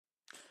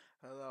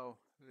Hello,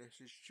 this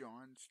is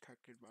John's Tech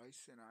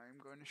Advice, and I'm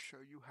going to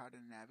show you how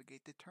to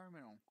navigate the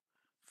terminal.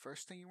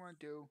 First thing you want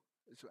to do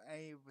is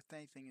with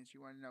anything is you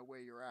want to know where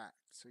you're at.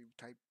 So you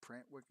type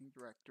print working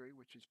directory,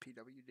 which is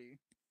pwd.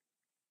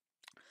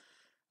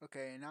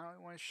 Okay, and now I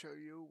want to show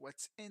you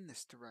what's in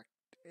this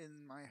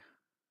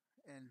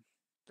in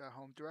the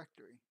home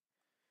directory,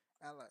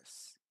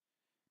 ls,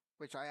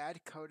 which I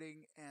added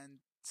coding and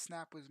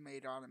snap was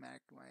made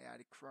automatically when I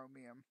added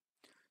chromium.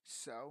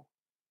 So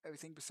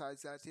everything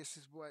besides that, this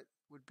is what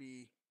would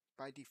be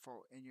by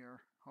default in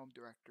your home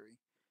directory.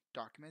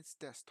 Documents,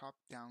 desktop,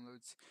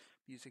 downloads,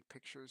 music,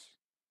 pictures,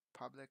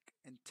 public,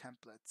 and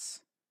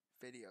templates,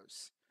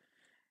 videos.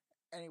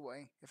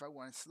 Anyway, if I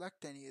want to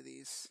select any of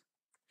these,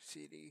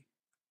 cd,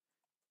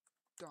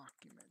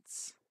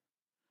 documents,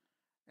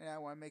 and I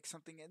want to make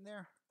something in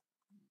there,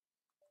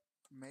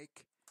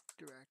 make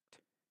direct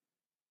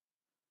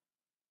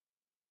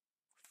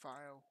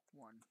file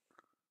 1.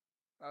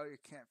 Oh, you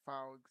can't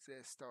file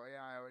exist. Oh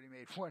yeah, I already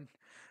made one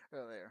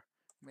earlier.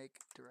 Make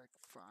direct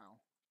file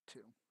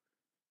 2.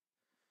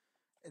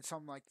 And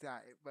something like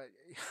that. But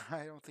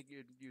I don't think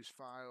you'd use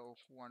file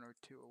 1 or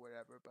 2 or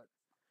whatever. But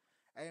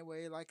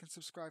anyway, like and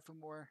subscribe for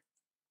more.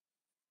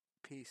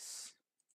 Peace.